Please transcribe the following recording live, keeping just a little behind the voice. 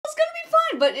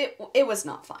but it was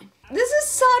not fine. This is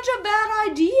such a bad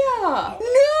idea. No!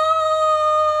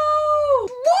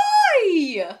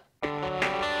 Why?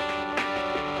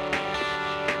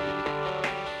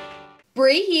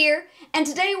 Bree here, and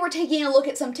today we're taking a look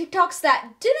at some TikToks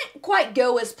that didn't quite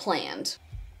go as planned.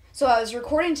 So I was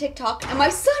recording TikTok and my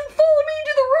son followed me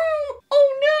into the room.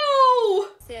 Oh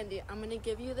no! Sandy, I'm gonna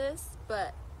give you this,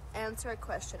 but answer a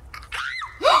question.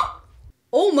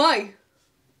 Oh my!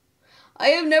 I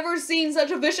have never seen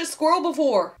such a vicious squirrel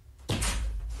before.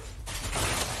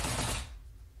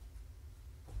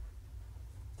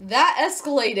 That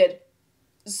escalated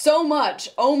so much.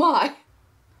 Oh my.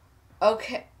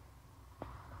 Okay.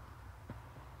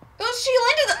 Oh, she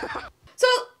landed the... So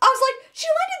I was like, she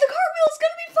landed the cartwheel, it's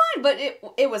gonna be fine. But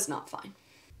it was not fine.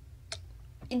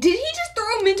 Did he just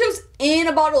throw Mentos in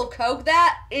a bottle of Coke?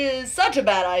 That is such a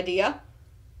bad idea.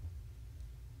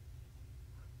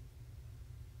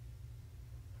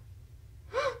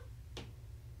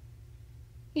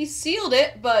 He sealed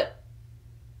it, but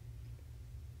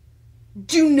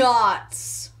do not.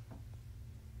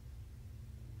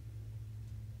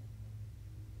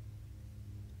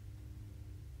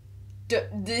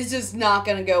 This is not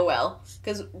gonna go well,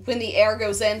 because when the air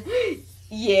goes in,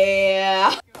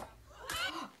 yeah.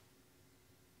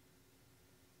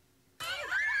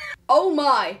 Oh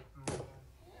my.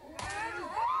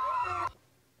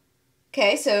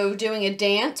 Okay, so doing a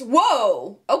dance.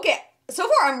 Whoa! Okay, so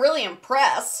far I'm really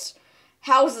impressed.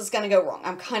 How is this gonna go wrong?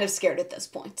 I'm kind of scared at this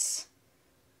point.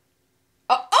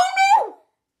 Oh no!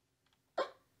 They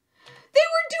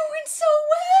were doing so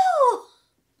well!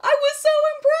 I was so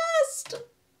impressed!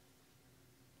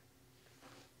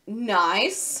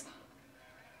 Nice.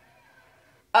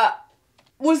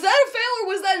 Was that a fail or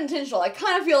was that intentional? I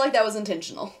kind of feel like that was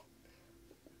intentional.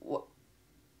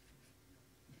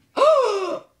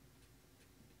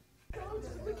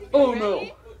 Oh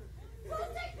no.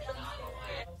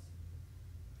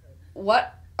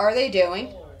 What are they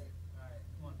doing?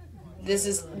 This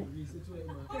is...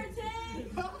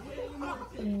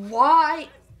 Why?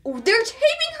 They're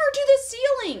taping her to the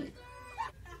ceiling!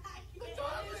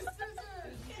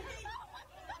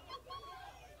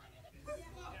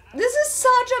 This is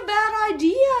such a bad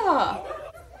idea!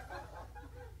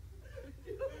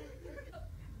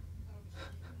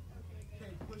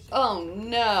 Oh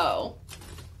no.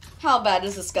 How bad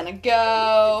is this gonna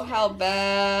go? How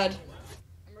bad?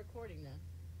 I'm recording now.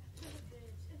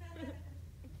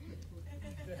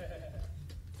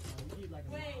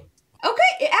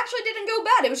 Okay, it actually didn't go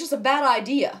bad. It was just a bad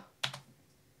idea.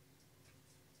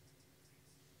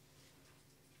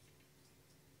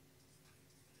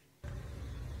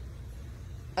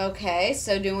 Okay,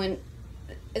 so doing...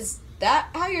 Is that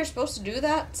how you're supposed to do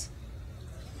that?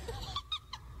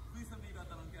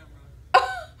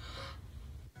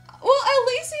 Well, at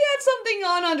least he had something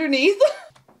on underneath.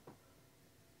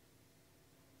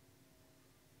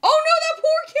 Oh no, that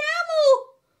poor camel!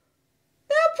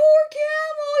 That poor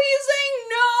camel! He's saying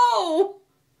no!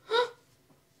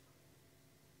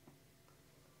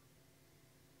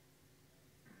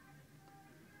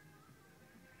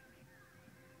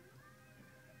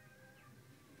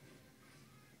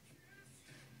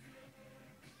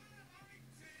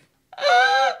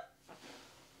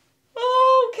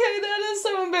 Okay, that is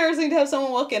so embarrassing to have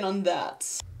someone walk in on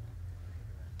that.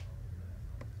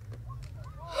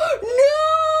 No!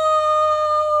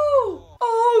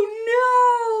 Oh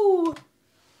no!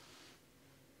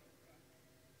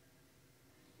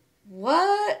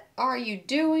 What are you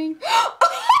doing?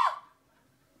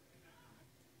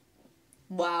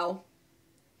 Wow.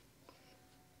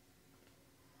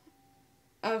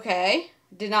 Okay.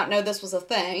 Did not know this was a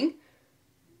thing.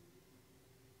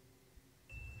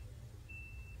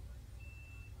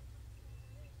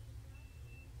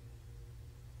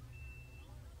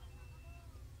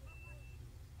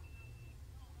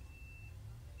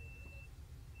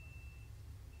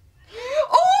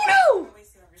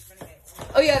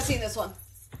 Oh yeah, I've seen this one.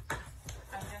 I'm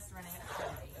just running it okay?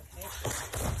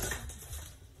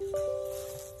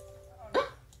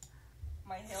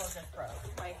 My heel just broke.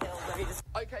 My heel literally just...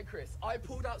 Okay, Chris, I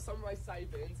pulled out some of my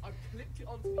savings. I've clipped it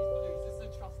onto these balloons. This is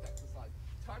a trust exercise.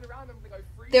 Turn around and I'm gonna go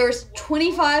free. There was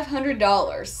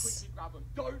 $2,500.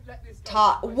 Don't let this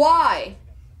go. Why?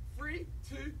 3,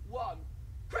 2, 1.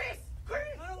 Chris! Chris!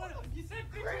 You said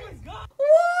Chris was gone!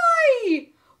 Why?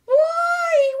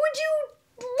 Why would you...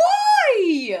 Why?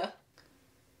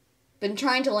 Been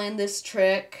trying to land this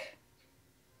trick.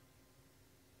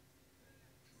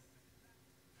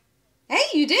 Hey,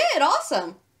 you did!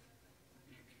 Awesome!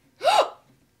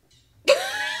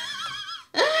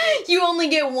 You only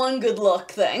get one good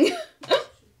luck thing.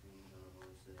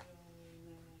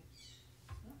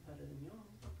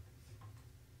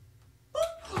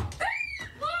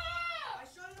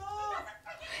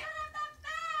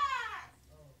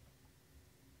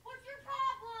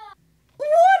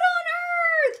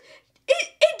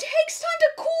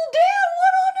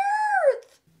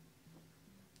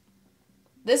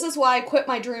 is why I quit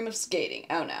my dream of skating.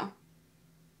 Oh no.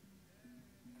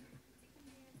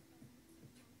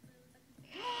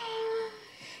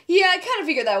 Yeah, I kind of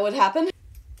figured that would happen.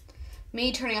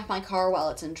 Me turning off my car while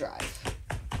it's in drive.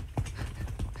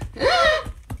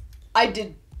 I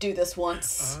did do this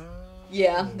once.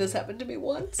 Yeah, this happened to me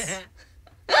once.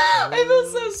 I feel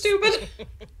so stupid.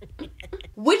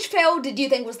 Which fail did you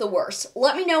think was the worst?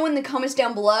 Let me know in the comments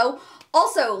down below.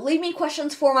 Also, leave me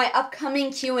questions for my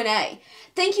upcoming Q&A.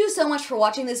 Thank you so much for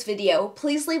watching this video.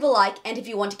 Please leave a like, and if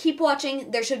you want to keep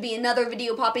watching, there should be another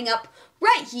video popping up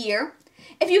right here.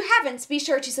 If you haven't, be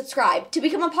sure to subscribe to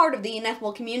become a part of the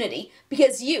Ineffable community,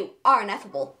 because you are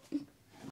ineffable.